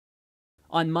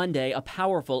On Monday, a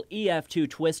powerful EF2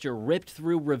 twister ripped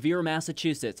through Revere,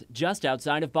 Massachusetts, just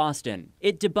outside of Boston.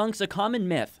 It debunks a common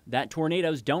myth that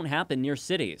tornadoes don't happen near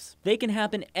cities. They can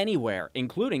happen anywhere,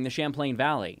 including the Champlain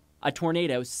Valley. A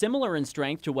tornado similar in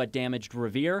strength to what damaged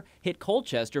Revere hit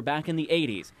Colchester back in the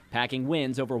 80s, packing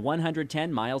winds over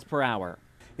 110 miles per hour.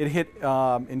 It hit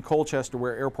in Colchester,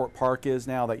 where Airport Park is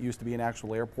now. That used to be an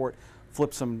actual airport.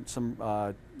 Flipped some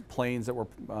planes that were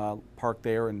parked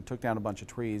there and took down a bunch of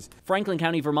trees. Franklin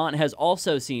County, Vermont has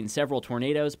also seen several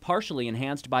tornadoes partially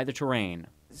enhanced by the terrain.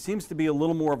 It seems to be a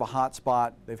little more of a hot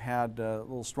spot. They've had a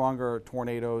little stronger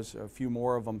tornadoes, a few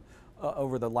more of them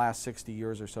over the last 60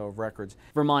 years or so of records.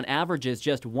 Vermont averages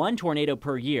just one tornado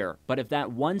per year, but if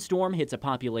that one storm hits a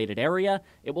populated area,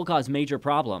 it will cause major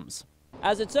problems.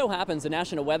 As it so happens, the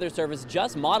National Weather Service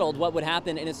just modeled what would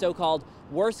happen in a so-called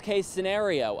worst-case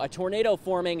scenario, a tornado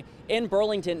forming in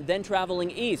Burlington, then traveling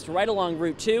east right along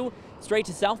Route 2, straight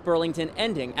to South Burlington,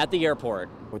 ending at the airport.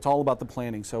 It's all about the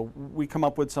planning. So we come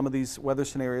up with some of these weather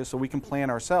scenarios so we can plan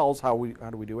ourselves how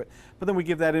do we do it. But then we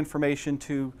give that information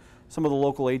to some of the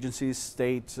local agencies,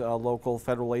 state, local,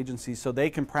 federal agencies, so they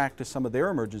can practice some of their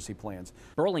emergency plans.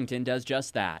 Burlington does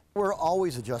just that. We're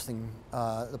always adjusting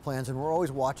the plans, and we're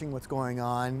always watching what's going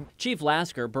on. Chief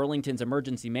Lasker, Burlington's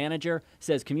emergency manager,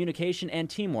 says communication and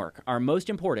teamwork are most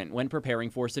important when preparing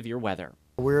for severe weather.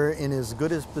 We're in as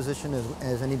good a position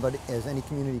as any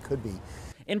community could be.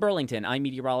 In Burlington, I'm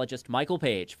meteorologist Michael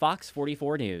Page, Fox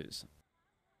 44 News.